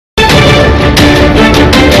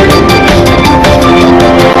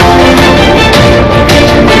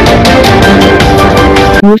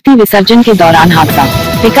मूर्ति विसर्जन के दौरान हादसा,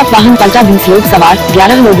 पिकअप वाहन पलटा, 20 लोग सवार,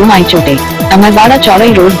 11 लोगों आई चोटें। अमरवाड़ा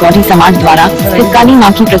चौरई रोड गौड़ी समाज द्वारा स्थित काली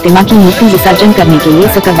मां की प्रतिमा की मूर्ति विसर्जन करने के लिए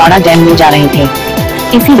सकरवाड़ा डैम ले जा रहे थे।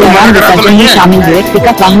 इसी दौरान विसर्जन में शामिल हुए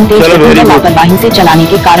पिकअप वाहन तेज गति में लापरवाही से चलाने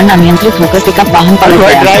के कारण अनियंत्रित होकर पिकअप वाहन पलट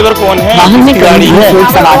गया। वाहन में करीब 20 लोग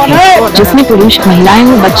सवार थे, जिसमें पुरुष, महिलाएं व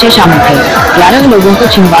बच्चे शामिल थे। 11 लोगों को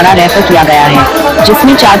छिंदवाड़ा रेफर किया गया है,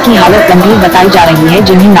 जिसमें 4 की हालत गंभीर बताई जा रही है,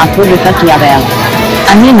 जिन्हें नागपुर रेफर किया गया।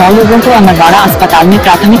 अन्य 9 लोगों को अमरवाड़ा अस्पताल में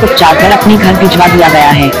प्राथमिक उपचार कर अपने घर भिजवा दिया गया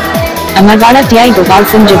है। अमरवाड़ा टीआई गोपाल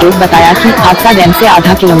सिंह जडेद बताया कि हादसा डैम से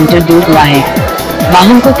आधा किलोमीटर दूर हुआ है।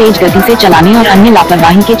 वाहन को तेज गति से चलाने और अन्य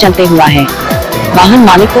लापरवाही के चलते हुआ है। वाहन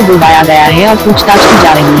मालिक को बुलवाया गया है और पूछताछ की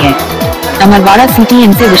जा रही है। अमरवाड़ा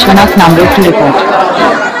CTN से विश्वनाथ नामरोड की रिपोर्ट।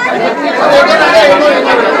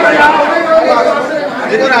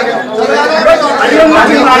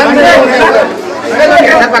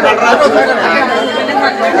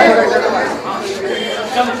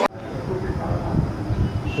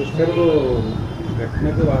 घटने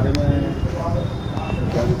के बारे में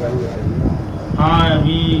हाँ,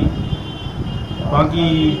 अभी बाकी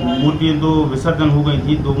मूर्तियाँ तो विसर्जन हो गई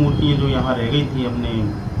थी। 2 मूर्तियाँ जो यहाँ रह गई थी अपने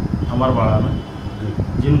अमरवाड़ा में,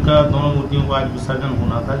 जिनका दोनों मूर्तियों को आज विसर्जन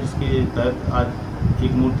होना था, जिसके तहत आज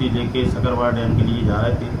एक मूर्ति लेके सकरवाड़ा डैम के लिए जा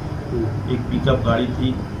रहे थे। एक पिकअप गाड़ी थी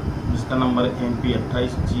जिसका नंबर MP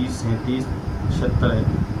 28G37 है।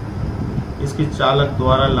 इसके चालक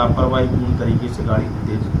द्वारा लापरवाही पूर्ण तरीके से गाड़ी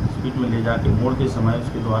तेज स्पीड में ले जाके मोड़ते समय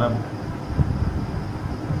उसके द्वारा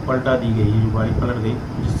पलटा दी गई है, जो गाड़ी पलट गई,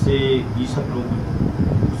 जिससे 20 लोग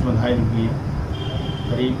उसमें घायल हुए हैं।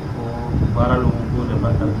 करीब 12 लोगों को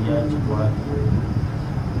रेफर कर दिया है छिंदवाड़ा।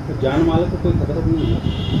 तो जान माल को कोई खतरा नहीं है?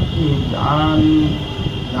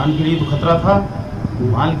 जान के लिए तो खतरा था,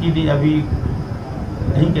 माल के लिए अभी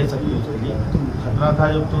नहीं कह सकते। उसके लिए तो खतरा था।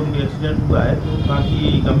 जब तो उनके एक्सीडेंट हुआ है तो बाकी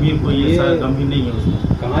गंभीर कोई ऐसा गंभीर नहीं है। उसमें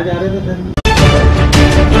कहाँ जा रहे थे?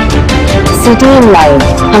 Ctn लाइव,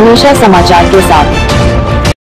 हमेशा समाचार के साथ।